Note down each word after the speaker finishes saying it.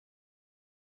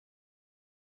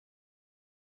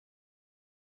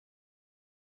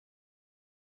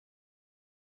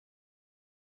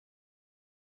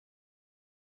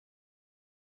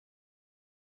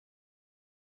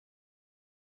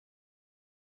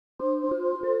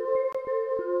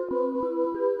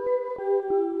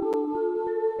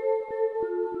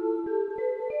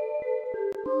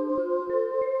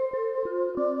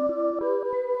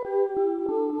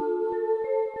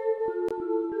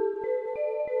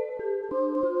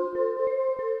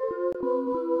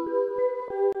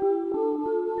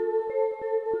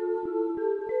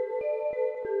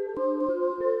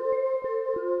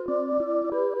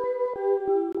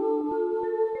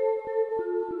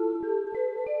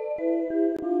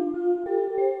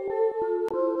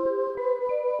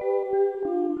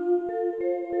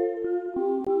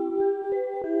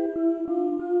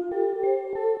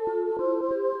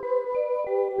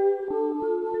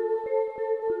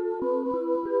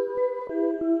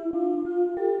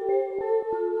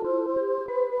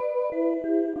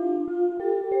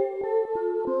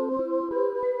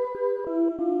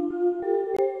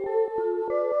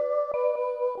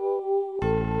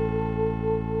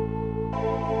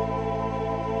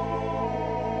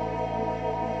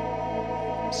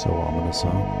So ominous, huh?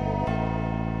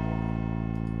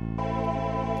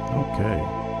 Okay.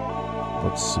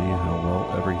 Let's see how well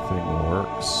everything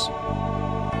works.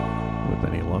 With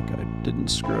any luck, I didn't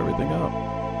screw everything up.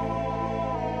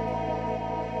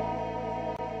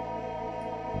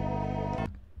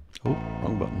 Oh,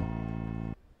 wrong button.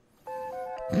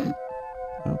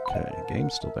 Okay,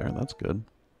 game's still there. That's good.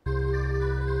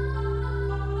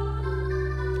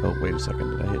 Oh, wait a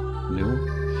second. Did I hit new?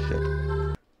 Shit.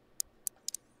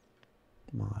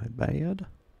 My bad.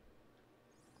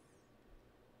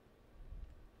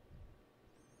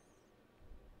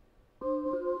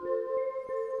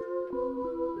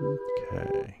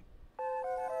 Okay.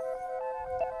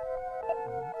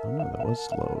 Oh no, that was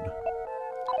slowed.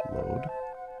 Load.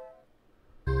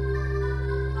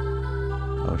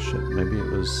 Oh shit, maybe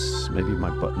it was... maybe my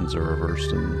buttons are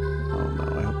reversed and... oh no,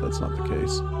 I hope that's not the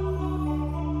case.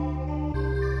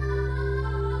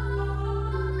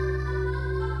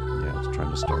 Yeah, it's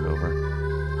trying to start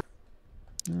over.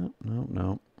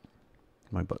 No.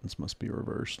 My buttons must be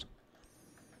reversed.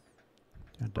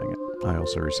 God dang it. I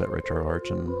also reset RetroArch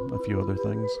and a few other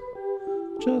things.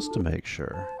 Just to make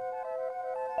sure.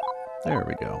 There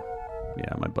we go.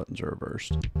 Yeah, my buttons are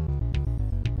reversed.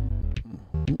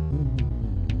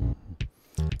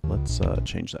 Let's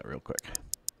change that real quick.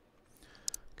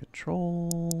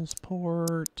 Controls,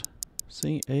 port,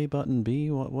 C, A button, B,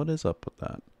 what is up with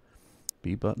that?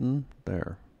 B button,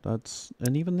 there. That's,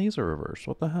 and even these are reversed.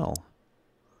 What the hell?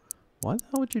 Why the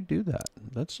hell would you do that?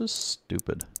 That's just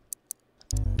stupid.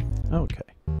 Okay.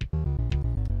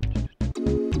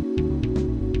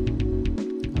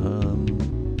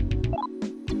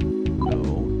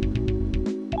 No.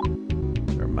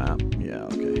 Is there a map? Yeah,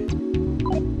 okay.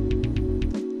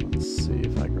 Let's see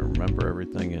if I can remember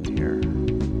everything in here.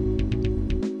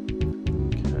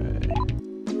 Okay.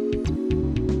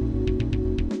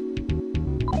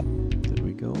 Did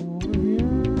we go over here?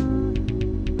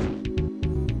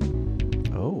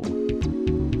 Oh.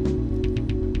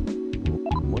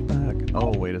 What the heck?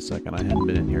 Oh, wait a second. I hadn't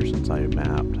been in here since I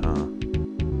mapped, huh?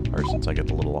 Or since I get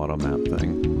the little auto map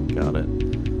thing. Got it.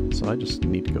 So I just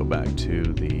need to go back to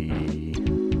the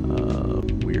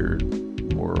weird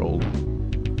world.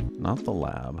 Not the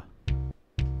lab.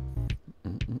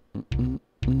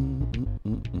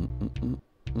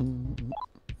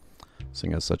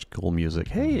 Sing has such cool music.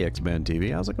 Hey, X-Man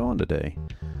TV, how's it going today?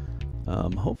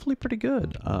 Hopefully pretty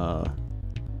good.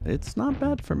 It's not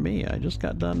bad for me. I just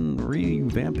got done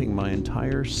revamping my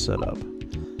entire setup.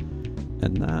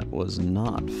 And that was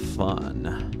not fun.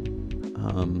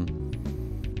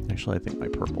 Actually, I think my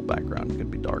purple background could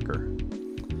be darker.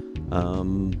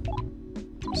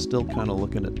 Still kind of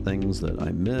looking at things that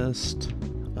I missed.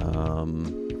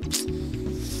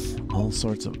 All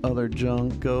sorts of other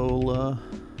junkola.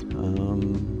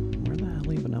 Where the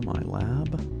hell even am I,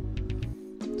 lab?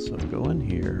 So go in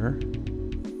here.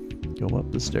 Go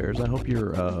up the stairs. I hope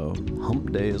your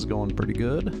hump day is going pretty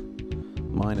good.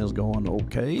 Mine is going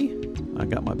okay. I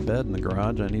got my bed in the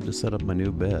garage. I need to set up my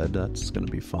new bed. That's going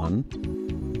to be fun.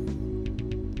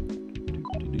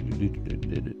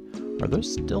 Are there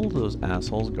still those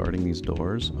assholes guarding these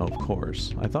doors? Oh, of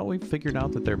course. I thought we figured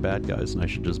out that they're bad guys and I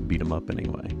should just beat them up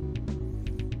anyway.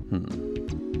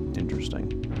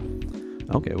 Interesting.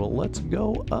 Okay, well, let's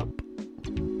go up.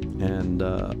 And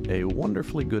a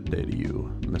wonderfully good day to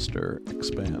you, Mr.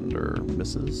 Expander,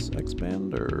 Mrs.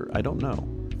 Expander. I don't know.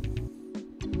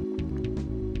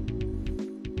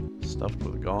 Stuffed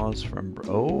with gauze from...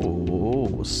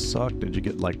 oh, suck. Did you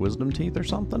get, like, wisdom teeth or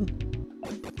something?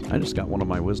 I just got one of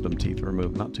my wisdom teeth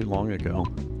removed not too long ago.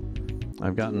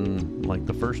 I've gotten, like,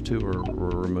 the first two were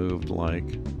removed,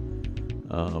 like,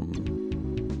 I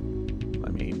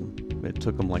mean, it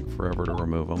took them, like, forever to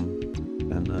remove them.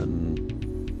 And then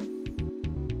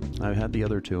I had the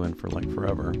other two in for, like,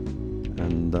 forever.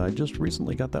 And I just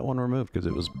recently got that one removed because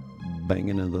it was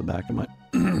banging into the back of my...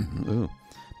 ooh,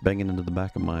 banging into the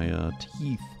back of my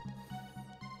teeth.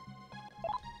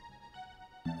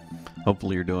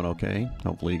 Hopefully you're doing okay.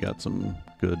 Hopefully you got some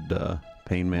good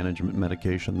pain management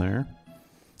medication there.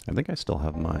 I think I still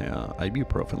have my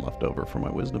ibuprofen left over for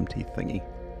my wisdom teeth thingy.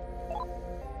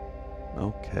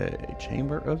 Okay,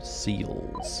 Chamber of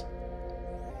Seals.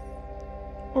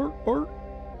 Or.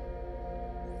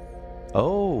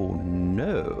 Oh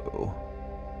no.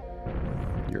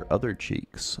 Your other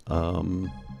cheeks.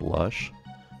 Blush.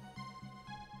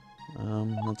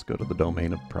 Let's go to the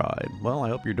domain of pride. Well, I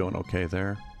hope you're doing okay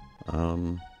there.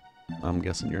 I'm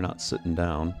guessing you're not sitting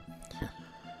down.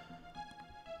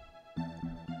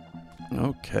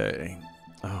 Okay.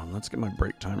 Oh, let's get my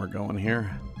break timer going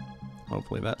here.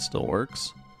 Hopefully that still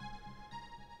works.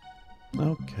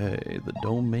 Okay, the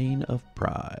Domain of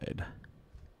Pride.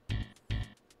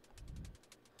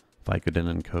 Vicodin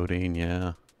and codeine,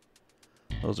 yeah.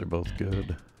 Those are both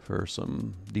good for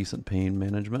some decent pain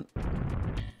management.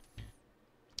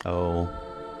 Oh,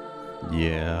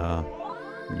 yeah,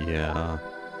 yeah.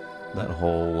 That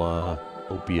whole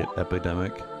opiate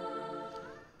epidemic.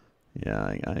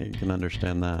 Yeah, I can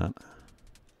understand that.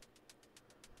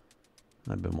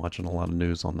 I've been watching a lot of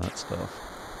news on that stuff.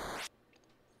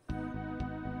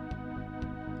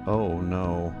 Oh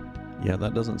no. Yeah,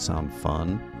 that doesn't sound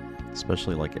fun.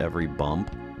 Especially like every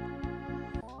bump.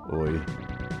 Oi.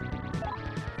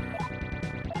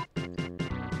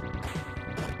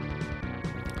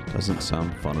 Doesn't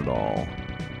sound fun at all.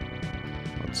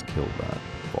 Let's kill that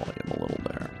volume a little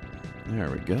there. There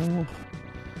we go.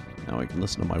 Now we can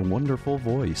listen to my wonderful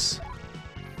voice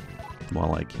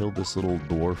while I kill this little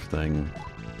dwarf thing.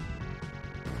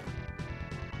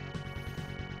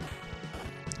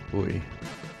 Oi.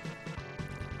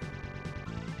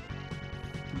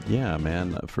 Yeah,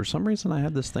 man. For some reason I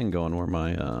had this thing going where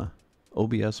my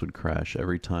OBS would crash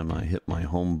every time I hit my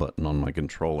home button on my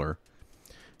controller.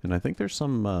 And I think there's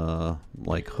some,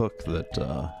 like, hook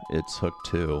that it's hooked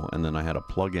to, and then I had a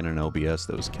plug-in in OBS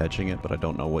that was catching it, but I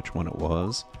don't know which one it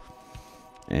was.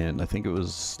 And I think it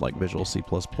was, like, Visual C++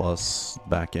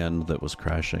 backend that was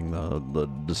crashing the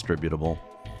distributable.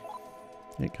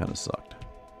 It kind of sucked.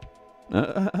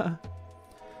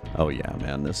 Oh, yeah,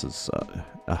 man, this is,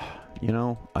 you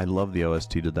know, I love the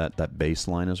OST to that. That bass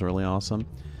line is really awesome,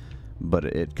 but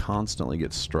it constantly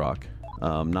gets struck.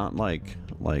 Not like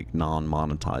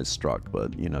non-monetized struck,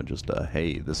 but, you know, just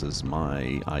hey, this is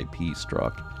my IP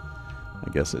struck. I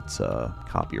guess it's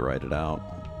copyrighted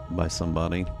out by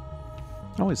somebody.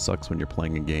 It always sucks when you're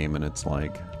playing a game and it's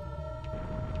like,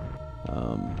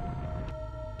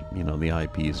 you know, the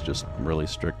IP is just really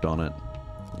strict on it.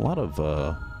 A lot of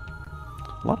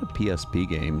PSP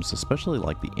games, especially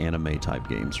like the anime type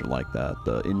games, are like that.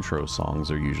 The intro songs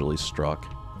are usually struck,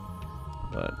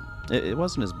 but it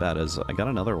wasn't as bad as I got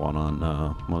another one on,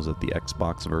 what was it, the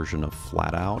Xbox version of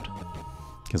Flat Out,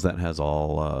 because that has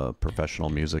all professional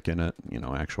music in it, you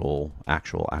know, actual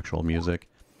music.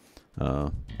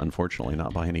 Unfortunately,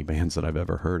 not by any bands that I've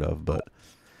ever heard of, but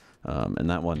and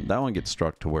that one gets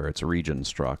struck to where it's region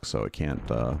struck, so it can't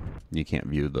you can't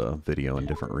view the video in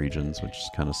different regions, which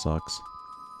kind of sucks.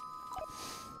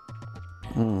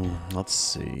 Let's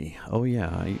see. Oh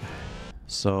yeah,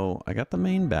 so I got the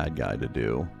main bad guy to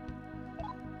do.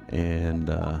 And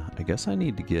I guess I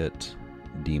need to get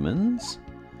demons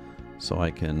so I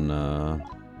can, oh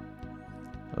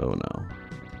no,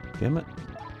 damn it.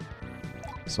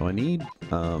 So I need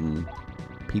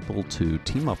people to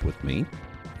team up with me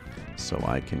so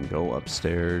I can go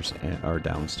upstairs or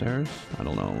downstairs, I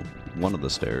don't know, one of the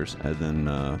stairs, and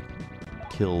then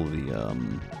kill the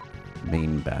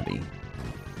main baddie.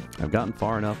 I've gotten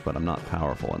far enough, but I'm not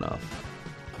powerful enough.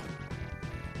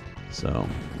 So,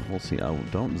 we'll see. Oh,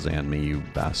 don't Zan me, you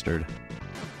bastard.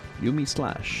 Yumi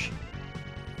slash.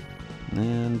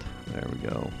 And there we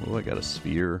go. Oh, I got a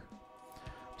sphere.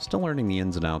 Still learning the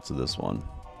ins and outs of this one.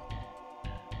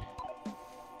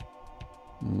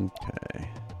 Okay.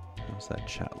 How's that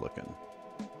chat looking?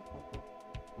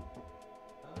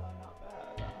 Not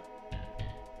bad.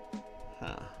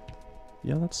 Huh.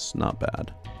 Yeah, that's not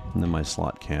bad. And then my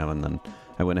slot cam, and then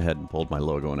I went ahead and pulled my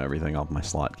logo and everything off my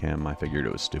slot cam. I figured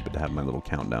it was stupid to have my little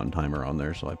countdown timer on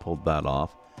there, so I pulled that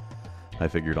off. I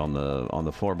figured on the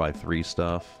 4x3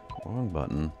 stuff. Wrong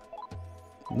button.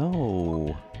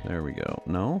 No. There we go.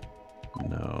 No.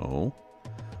 No.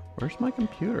 Where's my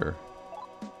computer?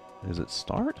 Is it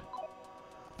start?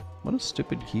 What a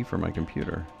stupid key for my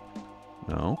computer.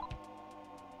 No.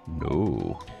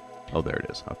 No. Oh, there it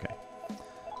is. Okay.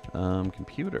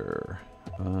 Computer.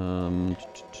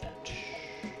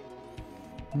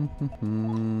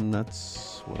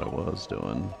 That's what I was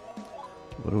doing.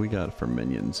 What do we got for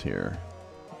minions here?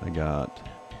 I got...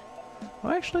 Oh,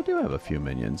 I actually do have a few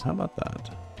minions. How about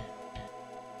that?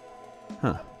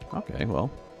 Huh. Okay,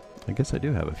 well, I guess I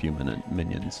do have a few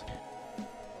minions.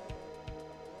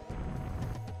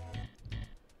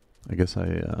 I guess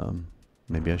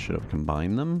maybe I should have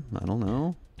combined them? I don't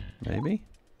know. Maybe?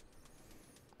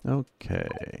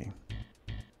 Okay.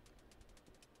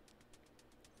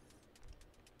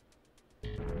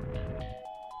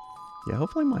 Yeah,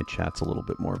 hopefully my chat's a little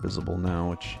bit more visible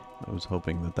now, which I was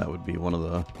hoping that would be one of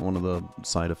the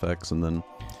side effects. And then,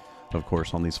 of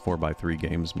course, on these 4x3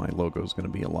 games, my logo's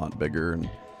going to be a lot bigger. And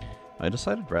I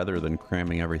decided rather than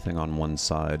cramming everything on one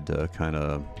side to kind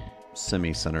of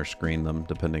semi-center screen them,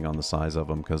 depending on the size of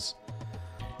them, because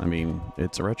I mean,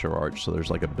 it's a RetroArch, so there's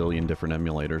like a billion different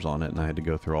emulators on it, and I had to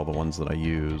go through all the ones that I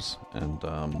use, and,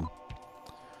 man,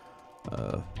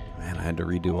 I had to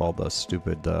redo all the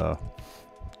stupid,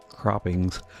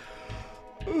 croppings.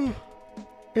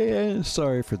 And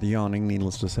sorry for the yawning,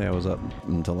 needless to say, I was up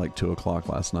until like 2 o'clock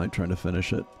last night trying to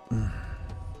finish it,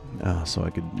 so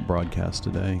I could broadcast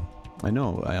today. I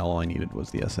know all I needed was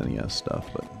the SNES stuff,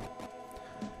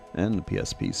 and the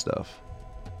PSP stuff.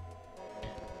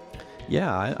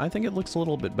 Yeah, I think it looks a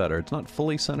little bit better. It's not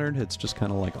fully centered, it's just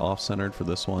kind of like off-centered for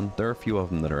this one. There are a few of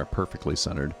them that are perfectly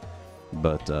centered,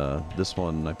 but this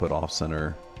one I put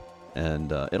off-center,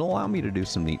 and it'll allow me to do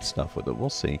some neat stuff with it. We'll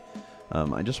see.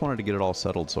 I just wanted to get it all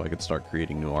settled so I could start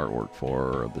creating new artwork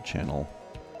for the channel.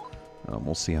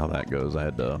 We'll see how that goes. I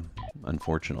had to,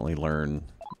 unfortunately, learn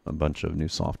a bunch of new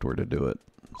software to do it,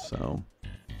 so...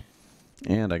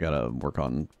 And I gotta work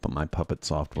on my Puppet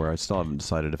software. I still haven't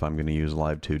decided if I'm going to use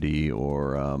Live 2D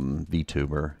or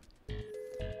VTuber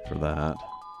for that,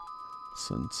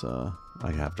 since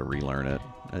I have to relearn it.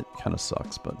 It kind of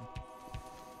sucks, but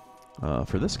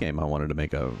for this game, I wanted to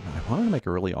make a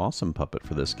really awesome puppet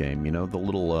for this game. You know, the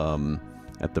little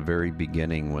at the very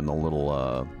beginning when the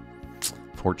little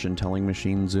fortune-telling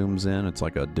machine zooms in. It's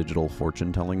like a digital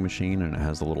fortune-telling machine, and it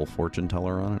has a little fortune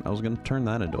teller on it. I was going to turn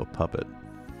that into a puppet.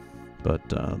 But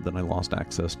then I lost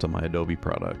access to my Adobe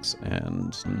products,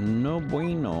 and no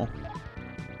bueno.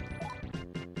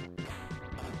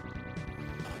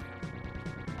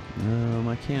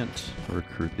 I can't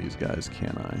recruit these guys,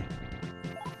 can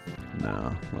I?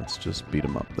 No, let's just beat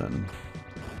them up then.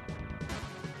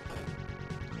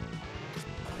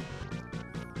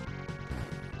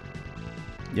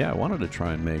 Yeah, I wanted to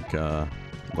try and make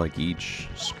like each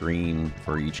screen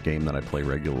for each game that I play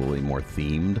regularly more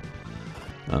themed.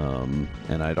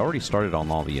 And I'd already started on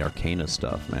all the Arcana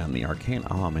stuff, man.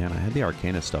 Oh man, I had the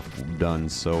Arcana stuff done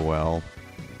so well.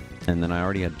 And then I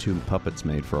already had 2 puppets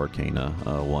made for Arcana.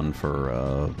 One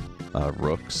for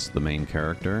Rooks, the main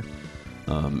character.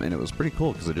 And it was pretty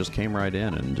cool because it just came right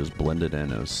in and just blended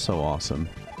in. It was so awesome.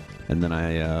 And then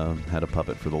I had a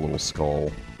puppet for the little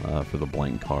skull for the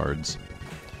blank cards.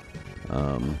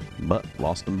 But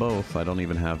lost them both. I don't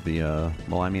even have the,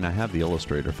 well, I mean, I have the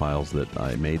Illustrator files that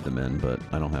I made them in, but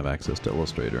I don't have access to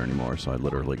Illustrator anymore, so I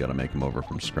literally got to make them over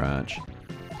from scratch.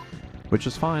 Which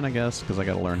is fine, I guess, because I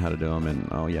got to learn how to do them, and,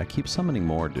 oh yeah, keep summoning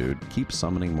more, dude. Keep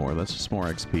summoning more. That's just more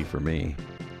XP for me.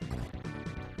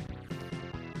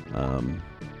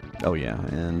 Oh yeah,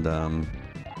 and,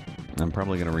 I'm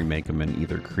probably going to remake them in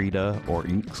either Krita or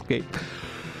Inkscape.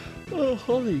 Oh,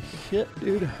 holy shit,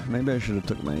 dude. Maybe I should have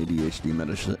took my ADHD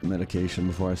medication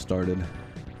before I started.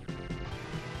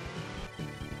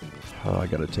 Oh, I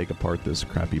gotta take apart this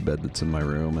crappy bed that's in my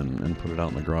room and put it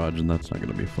out in the garage, and that's not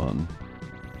gonna be fun.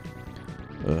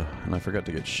 And I forgot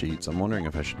to get sheets. I'm wondering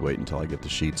if I should wait until I get the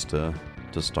sheets to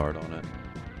start on it.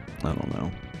 I don't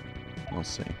know. We'll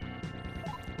see.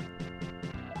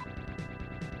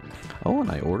 Oh, and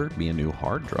I ordered me a new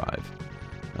hard drive.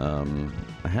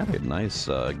 I had a nice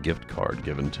gift card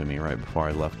given to me right before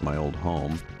I left my old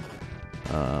home,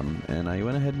 and I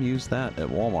went ahead and used that at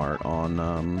Walmart on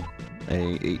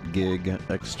a 8-gig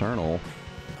external.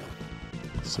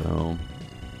 So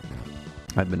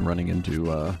I've been running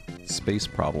into space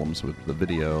problems with the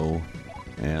video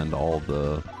and all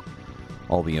the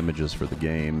images for the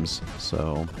games.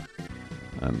 So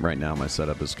right now my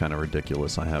setup is kind of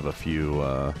ridiculous. I have a few.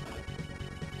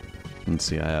 Let's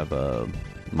see. I have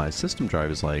my system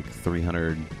drive is like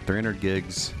 300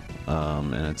 gigs,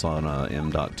 and it's on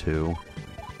M.2.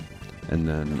 And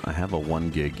then I have a 1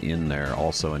 gig in there,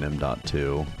 also in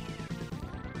M.2.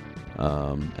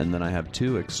 And then I have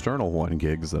 2 external 1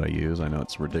 gigs that I use. I know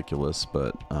it's ridiculous,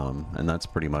 but, and that's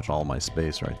pretty much all my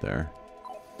space right there.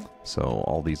 So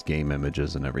all these game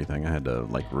images and everything, I had to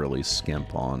like really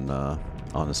skimp on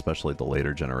especially the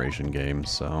later generation games.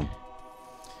 So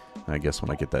I guess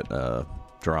when I get that,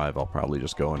 drive, I'll probably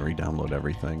just go and re-download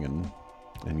everything and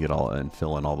get all and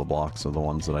fill in all the blocks of the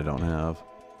ones that I don't have.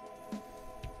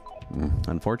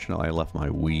 Unfortunately, I left my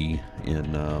Wii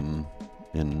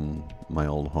in my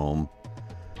old home.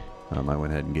 I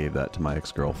went ahead and gave that to my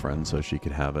ex-girlfriend so she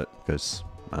could have it because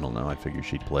I don't know. I figured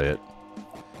she'd play it.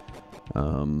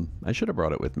 I should have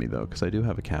brought it with me though because I do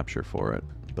have a capture for it,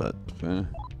 but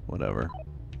whatever.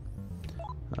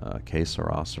 Que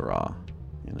sera, sera,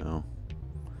 you know.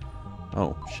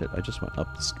 Oh, shit, I just went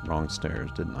up the wrong stairs,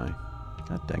 didn't I?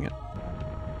 God dang it.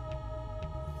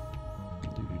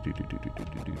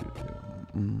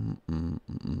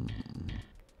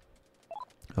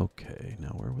 Okay, now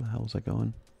where the hell was I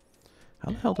going?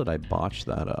 How the hell did I botch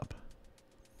that up?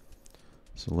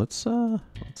 So let's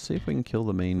see if we can kill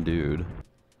the main dude.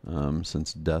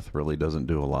 Since death really doesn't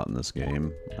do a lot in this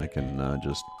game, I can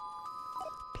just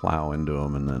plow into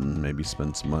him and then maybe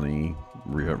spend some money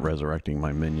resurrecting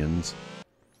my minions.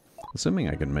 Assuming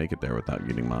I can make it there without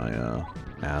getting my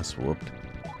ass whooped.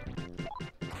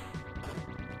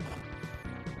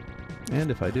 And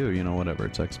if I do, you know, whatever,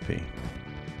 it's XP.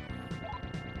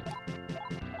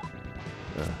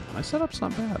 My setup's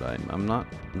not bad. I'm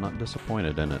not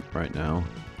disappointed in it right now.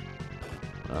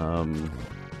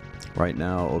 Right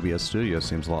now, OBS Studio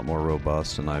seems a lot more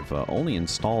robust, and I've only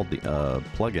installed the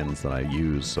plugins that I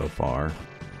use so far,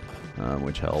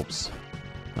 which helps.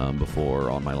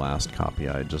 Before, on my last copy,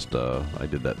 I just I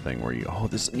did that thing where oh,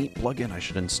 this is a neat plugin, I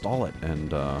should install it,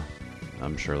 and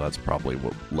I'm sure that's probably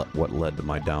what led to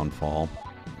my downfall.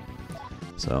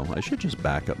 So I should just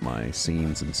back up my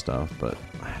scenes and stuff, but,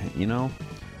 you know,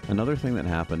 another thing that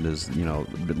happened is, you know,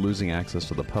 losing access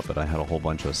to the puppet, I had a whole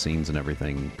bunch of scenes and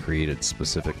everything created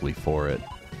specifically for it.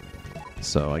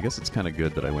 So I guess it's kind of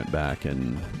good that I went back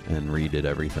and redid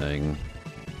everything,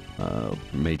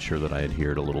 made sure that I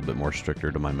adhered a little bit more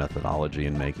stricter to my methodology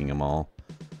in making them all.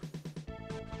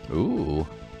 Ooh.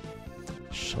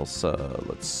 Shelsa,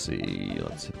 let's see,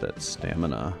 let's hit that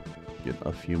stamina. Get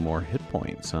a few more hit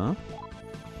points, huh?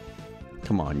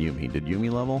 Come on, Yumi. Did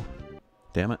Yumi level?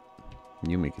 Damn it.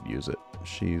 Yumi could use it.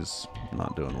 She's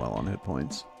not doing well on hit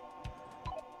points.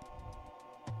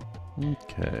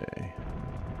 Okay.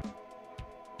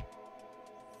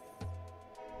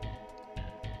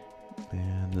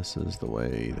 And this is the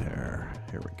way there.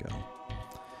 Here we go.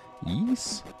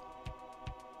 Yees.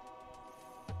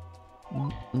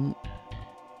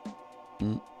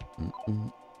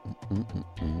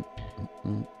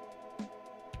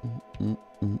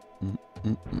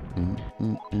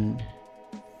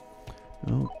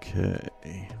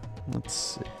 Okay, let's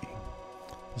see.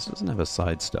 This doesn't have a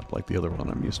sidestep like the other one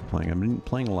I'm used to playing. I've been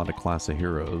playing a lot of Class of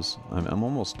Heroes. I'm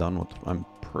almost done with, I'm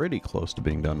pretty close to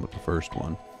being done with the first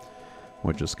one,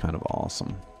 which is kind of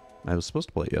awesome. I was supposed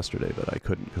to play it yesterday, but I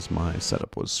couldn't because my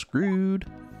setup was screwed.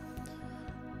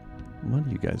 What are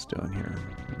you guys doing here?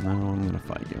 No, I'm gonna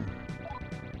fight you.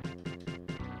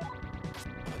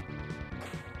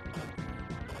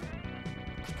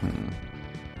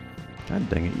 God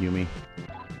dang it, Yumi.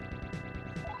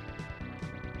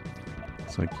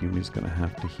 Looks like Yumi's gonna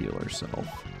have to heal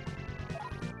herself.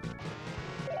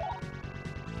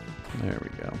 There we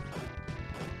go.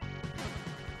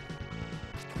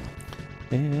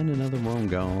 And another one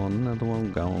gone, another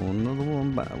one gone, another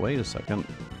one back. Wait a second.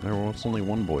 There was only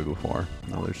one boy before.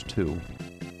 Now there's two.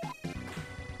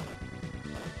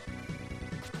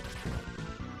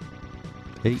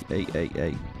 Hey.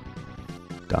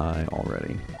 Die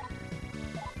already.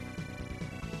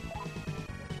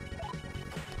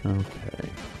 Okay.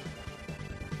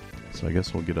 So I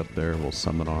guess we'll get up there, we'll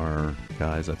summon our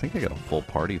guys. I think I got a full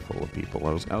party full of people.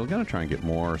 I was gonna try and get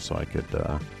more so I could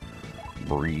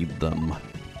breed them.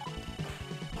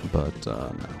 But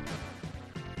no.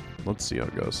 Let's see how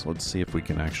it goes. Let's see if we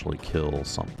can actually kill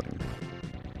something.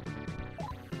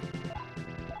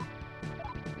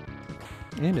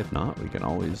 And if not, we can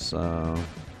always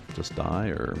just die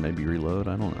or maybe reload.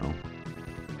 I don't know.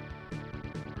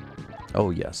 Oh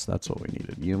yes, that's what we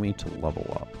needed. Yumi to level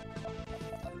up.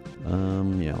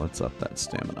 Yeah, let's up that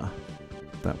stamina.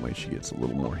 That way she gets a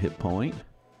little more hit point.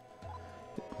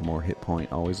 More hit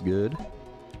point, always good.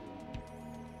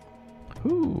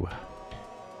 Whew.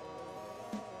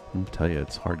 I'll tell you,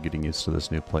 it's hard getting used to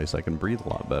this new place. I can breathe a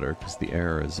lot better because the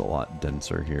air is a lot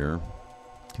denser here.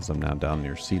 Because I'm now down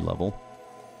near sea level.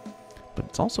 But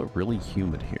it's also really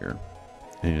humid here.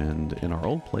 And in our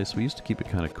old place, we used to keep it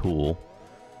kind of cool.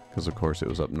 Because, of course, it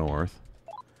was up north.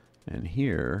 And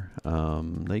here,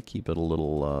 they keep it a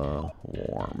little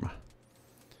warm.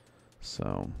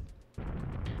 So,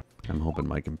 I'm hoping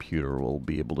my computer will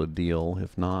be able to deal.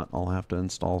 If not, I'll have to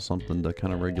install something to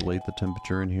kind of regulate the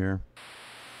temperature in here.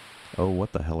 Oh,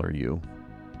 what the hell are you?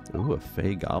 Ooh, a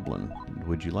Fey Goblin.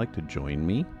 Would you like to join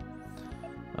me?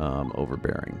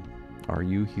 Overbearing. Are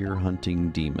you here hunting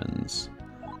demons?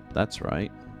 That's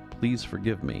right. Please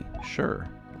forgive me. Sure.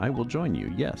 I will join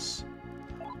you, yes.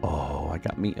 Oh, I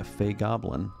got me a Fey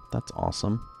Goblin. That's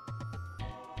awesome.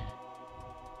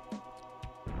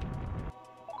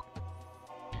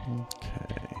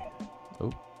 Okay.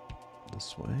 Oh,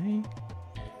 this way.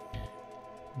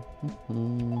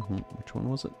 Which one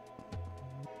was it?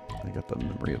 I got the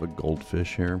memory of a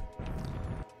goldfish here.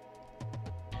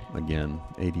 Again,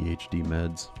 ADHD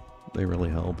meds. They really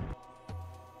help.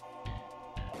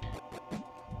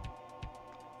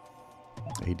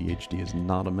 ADHD is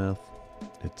not a myth.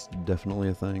 It's definitely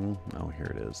a thing. Oh,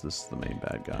 here it is. This is the main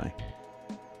bad guy.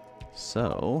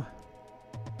 So,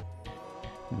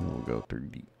 we'll go through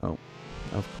the... Oh,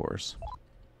 of course.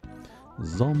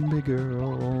 Zombie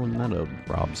Girl. Isn't that a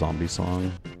Rob Zombie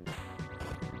song?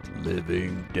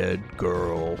 Living Dead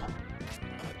Girl.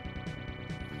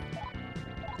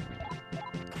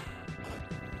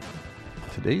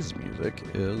 Today's music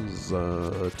is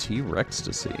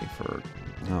T-Rextasy for...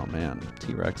 Oh man,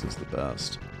 T-Rex is the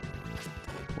best.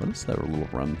 What is that little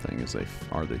run thing?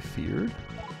 Are they feared?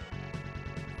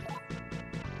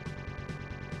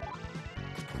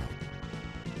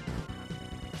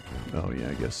 Oh yeah,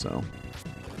 I guess so.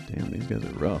 Damn, these guys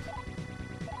are rough.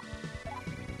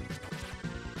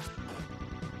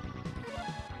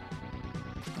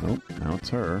 Oh, now it's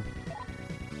her.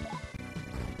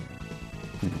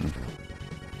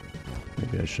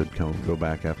 Maybe I should go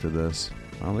back after this.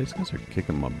 Wow, these guys are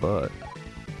kicking my butt.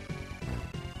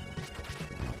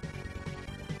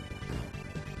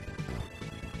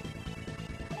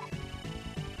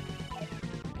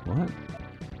 What?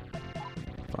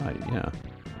 Fight, yeah.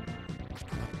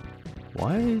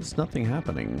 Why is nothing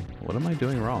happening? What am I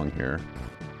doing wrong here?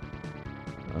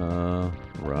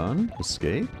 Run?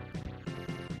 Escape?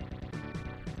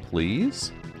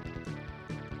 Please?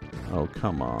 Oh,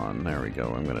 come on. There we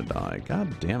go. I'm gonna die.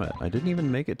 God damn it. I didn't even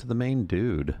make it to the main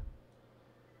dude.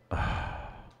 And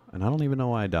I don't even know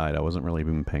why I died. I wasn't really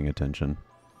even paying attention.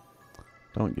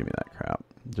 Don't give me that crap.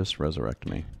 Just resurrect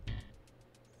me.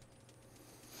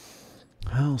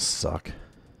 I'll suck.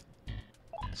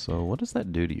 So, what does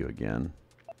that do to you again?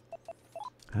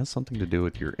 It has something to do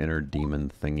with your inner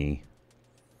demon thingy.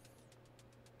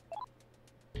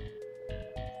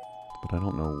 But I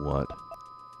don't know what.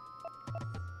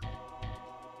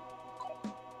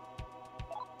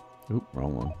 Oop,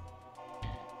 wrong one.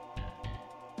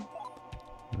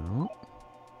 No.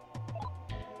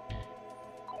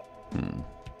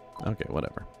 Okay,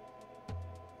 whatever.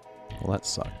 Well, that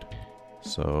sucked.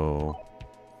 So,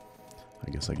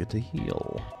 I guess I get to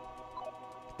heal.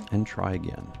 And try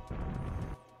again.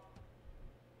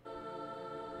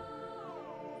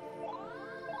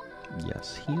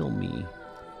 Yes, heal me.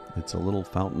 It's a little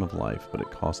fountain of life, but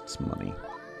it costs money.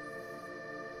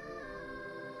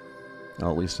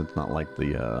 Well, at least it's not like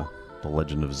the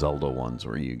Legend of Zelda ones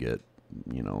where you get,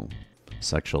 you know,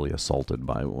 sexually assaulted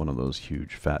by one of those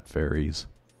huge fat fairies.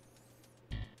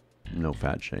 No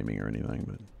fat shaming or anything,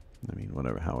 but I mean,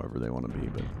 whatever, however they want to be,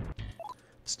 but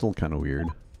it's still kind of weird.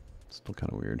 Still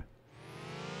kind of weird.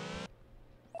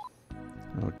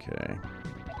 Okay.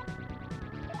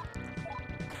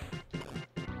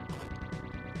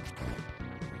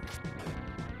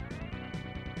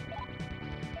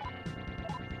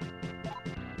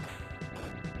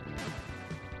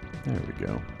 There we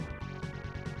go.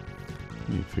 Let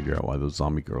me figure out why those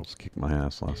zombie girls kicked my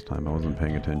ass last time. I wasn't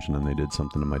paying attention and they did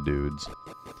something to my dudes.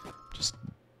 Just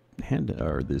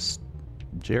this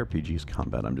JRPG's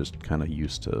combat, I'm just kind of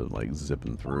used to like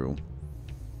zipping through.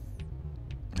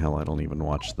 Hell, I don't even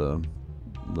watch the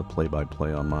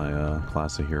play-by-play on my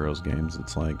Class of Heroes games.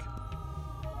 It's like,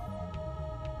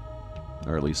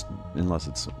 or at least unless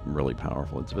it's really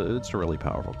powerful. It's a really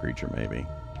powerful creature, maybe.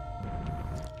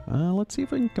 Let's see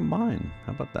if we can combine.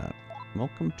 How about that?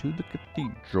 Welcome to the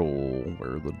cathedral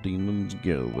where the demons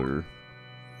gather.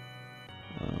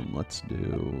 Let's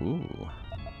do...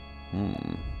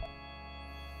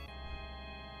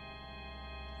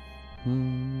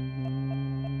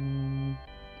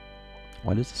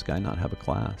 Why does this guy not have a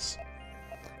class?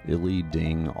 Illy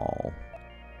ding all.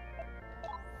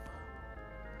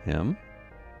 Him?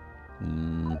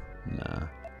 Nah.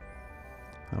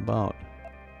 How about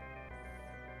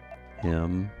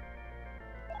him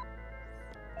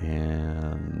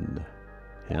and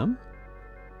him?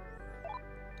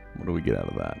 What do we get out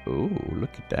of that? Oh,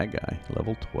 look at that guy.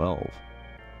 Level 12.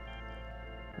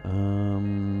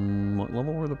 What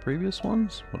level were the previous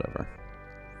ones? Whatever.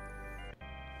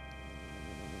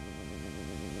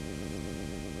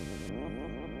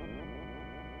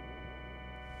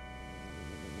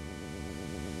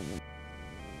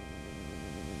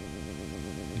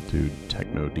 Dude,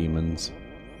 techno demons.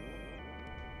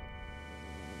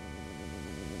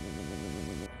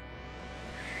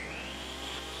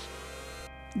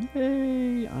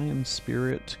 Yay! I am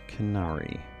Spirit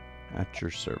Canary at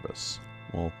your service.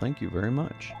 Well, thank you very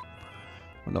much.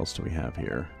 What else do we have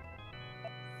here?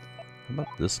 How about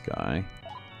this guy?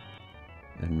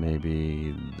 And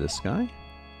maybe this guy?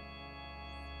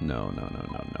 No.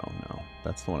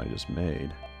 That's the one I just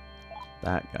made.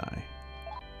 That guy.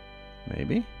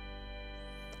 Maybe?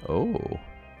 Oh.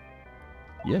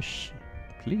 Yes,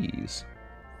 please.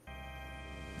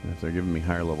 If they're giving me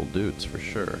higher level dudes, for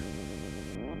sure.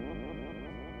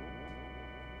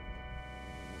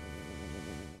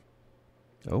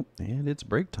 Oh, and it's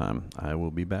break time. I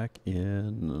will be back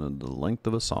in the length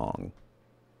of a song.